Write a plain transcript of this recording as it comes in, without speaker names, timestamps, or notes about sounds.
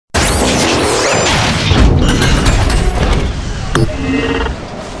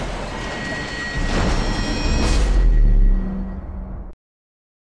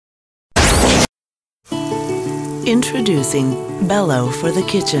Introducing Belo for the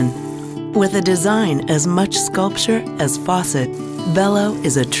kitchen. With a design as much sculpture as faucet, Belo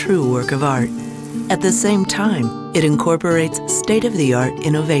is a true work of art. At the same time, it incorporates state-of-the-art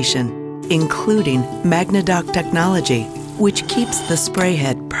innovation, including MagnaDock technology, which keeps the spray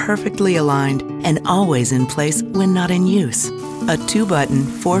head perfectly aligned and always in place when not in use. A 2-button,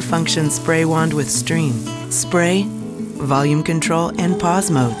 4-function spray wand with stream, spray, volume control, and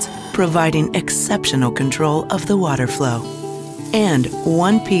pause modes, providing exceptional control of the water flow. And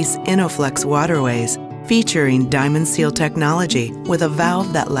one-piece InnoFlex waterways, featuring diamond seal technology with a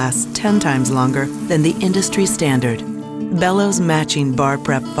valve that lasts 10 times longer than the industry standard. Belo's matching bar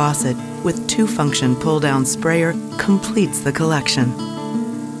prep faucet with 2-function pull-down sprayer completes the collection.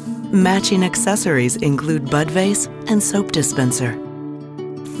 Matching accessories include bud vase and soap dispenser.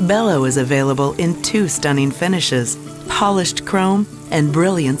 Belo is available in 2 stunning finishes, polished chrome and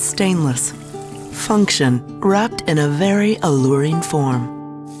brilliant stainless. Function wrapped in a very alluring form.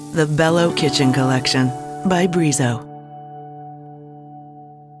 The Belo Kitchen Collection by Brizo.